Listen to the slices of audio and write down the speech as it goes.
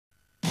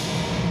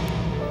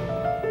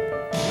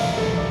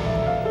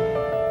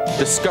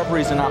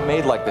Discoveries are not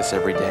made like this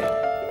every day.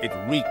 It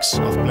reeks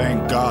of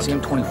playing God.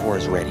 CM24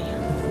 is ready.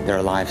 There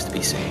are lives to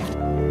be saved.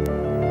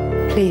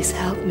 Please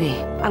help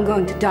me. I'm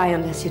going to die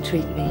unless you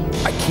treat me.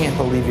 I can't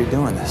believe you're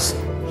doing this.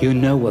 You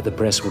know what the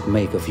press would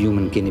make of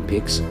human guinea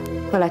pigs.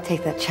 Will I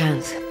take that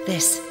chance?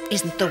 This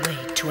isn't the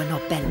way to a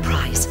Nobel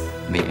Prize.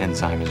 The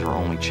enzyme is our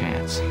only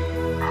chance.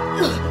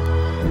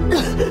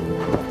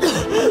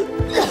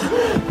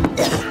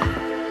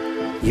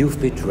 You've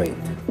betrayed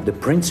the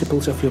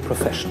principles of your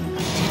profession.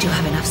 Did you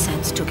have enough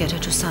sense to get her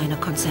to sign a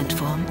consent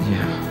form?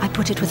 Yeah. I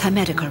put it with her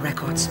medical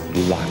records.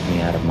 You locked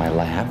me out of my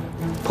lab.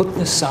 Put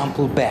the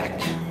sample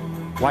back.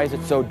 Why is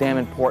it so damn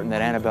important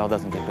that Annabelle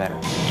doesn't get better?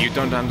 You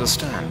don't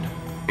understand.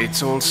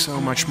 It's all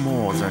so much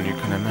more than you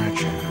can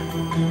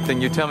imagine.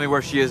 Then you tell me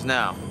where she is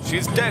now.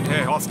 She's dead,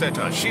 Herr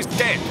Hofstetter. She's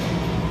dead.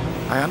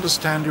 I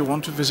understand you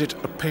want to visit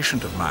a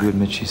patient of mine. You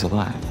admit she's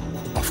alive?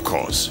 Of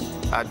course.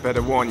 I'd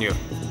better warn you.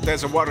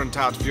 There's a warrant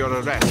out for your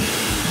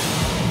arrest.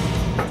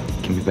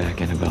 Give me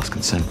back Annabelle's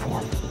consent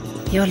form.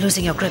 You're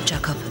losing your grip,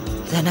 Jacob.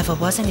 There never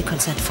was any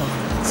consent form.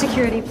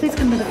 Security, please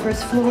come to the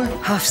first floor.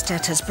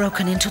 Hofstetter's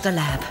broken into the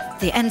lab.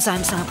 The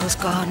enzyme sample's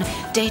gone.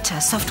 Data,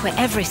 software,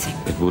 everything.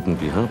 It wouldn't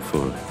be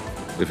helpful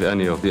if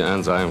any of the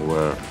enzyme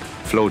were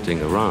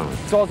floating around.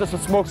 It's all just a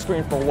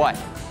smokescreen for what?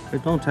 They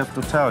don't have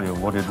to tell you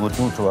what it would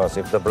do to us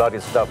if the bloody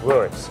stuff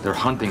works. They're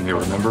hunting me,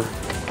 remember?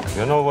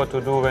 You know what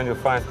to do when you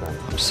find them.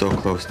 I'm so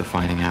close to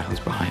finding out who's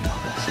behind all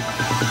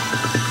this.